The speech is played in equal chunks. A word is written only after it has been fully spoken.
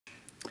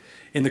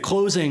In the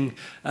closing,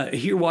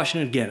 here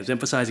Washington again is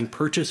emphasizing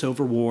purchase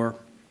over war,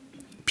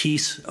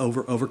 peace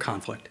over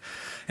conflict.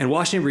 And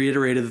Washington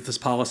reiterated that this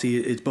policy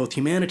is both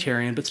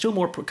humanitarian, but still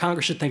more,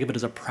 Congress should think of it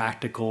as a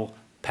practical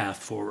path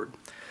forward.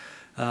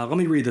 Let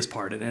me read this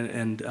part,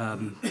 and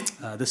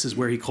this is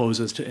where he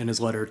closes in his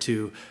letter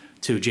to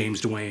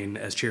James Duane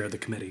as chair of the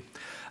committee.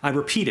 I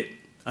repeat it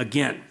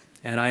again,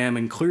 and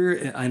I'm clear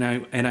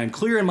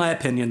in my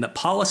opinion that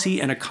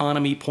policy and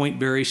economy point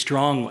very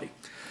strongly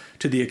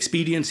to the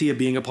expediency of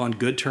being upon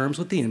good terms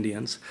with the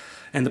Indians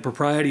and the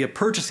propriety of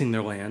purchasing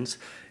their lands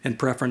in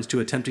preference to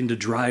attempting to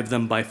drive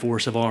them by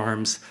force of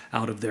arms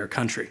out of their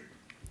country,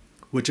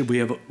 which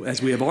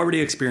as we have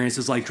already experienced,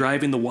 is like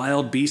driving the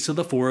wild beasts of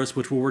the forest,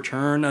 which will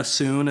return as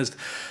soon as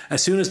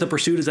the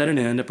pursuit is at an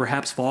end, and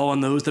perhaps fall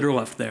on those that are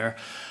left there.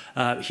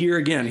 Here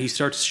again, he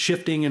starts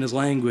shifting in his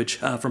language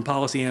from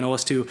policy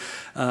analyst to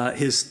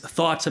his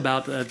thoughts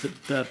about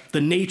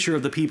the nature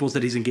of the peoples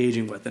that he's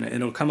engaging with. And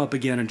it'll come up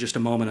again in just a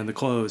moment in the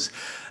close.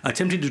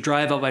 Attempting to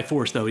drive out by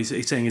force, though,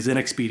 he's saying is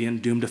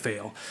inexpedient, doomed to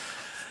fail.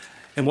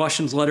 And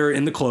Washington's letter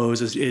in the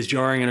close is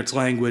jarring in its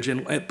language,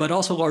 but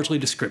also largely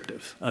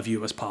descriptive of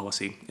U.S.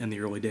 policy in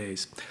the early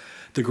days.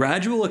 The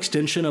gradual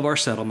extension of our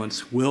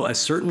settlements will as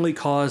certainly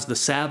cause the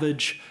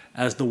savage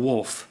as the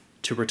wolf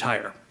to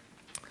retire,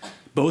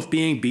 both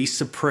being beasts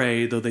of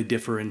prey, though they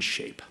differ in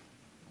shape.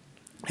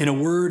 In a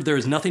word, there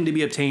is nothing to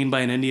be obtained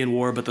by an Indian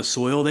war but the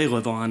soil they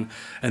live on,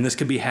 and this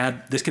can be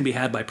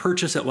had by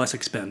purchase at less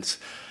expense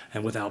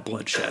and without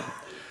bloodshed.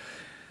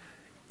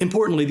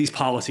 Importantly, these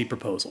policy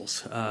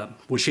proposals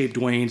would shape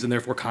Duane's and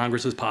therefore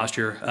Congress's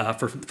posture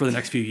for the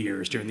next few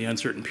years during the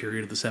uncertain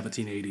period of the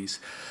 1780s.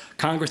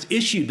 Congress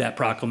issued that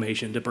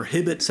proclamation to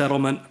prohibit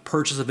settlement,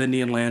 purchase of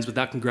Indian lands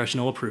without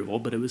congressional approval,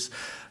 but it was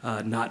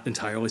not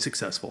entirely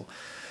successful.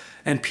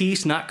 And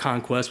peace, not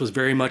conquest, was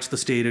very much the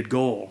stated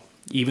goal,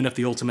 even if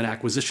the ultimate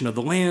acquisition of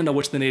the land on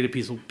which the native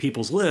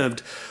peoples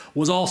lived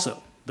was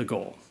also the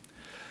goal.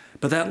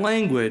 But that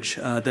language,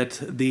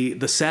 that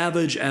the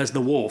savage as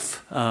the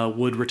wolf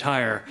would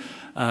retire,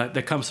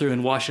 that comes through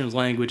in Washington's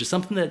language, is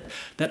something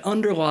that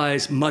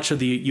underlies much of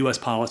the U.S.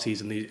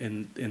 policies in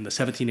the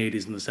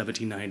 1780s and the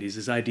 1790s.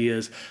 His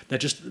ideas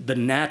that just the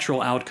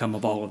natural outcome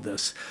of all of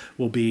this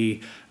will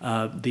be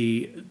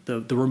the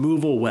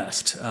removal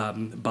west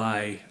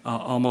by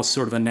almost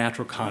sort of a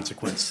natural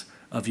consequence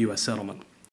of U.S. settlement.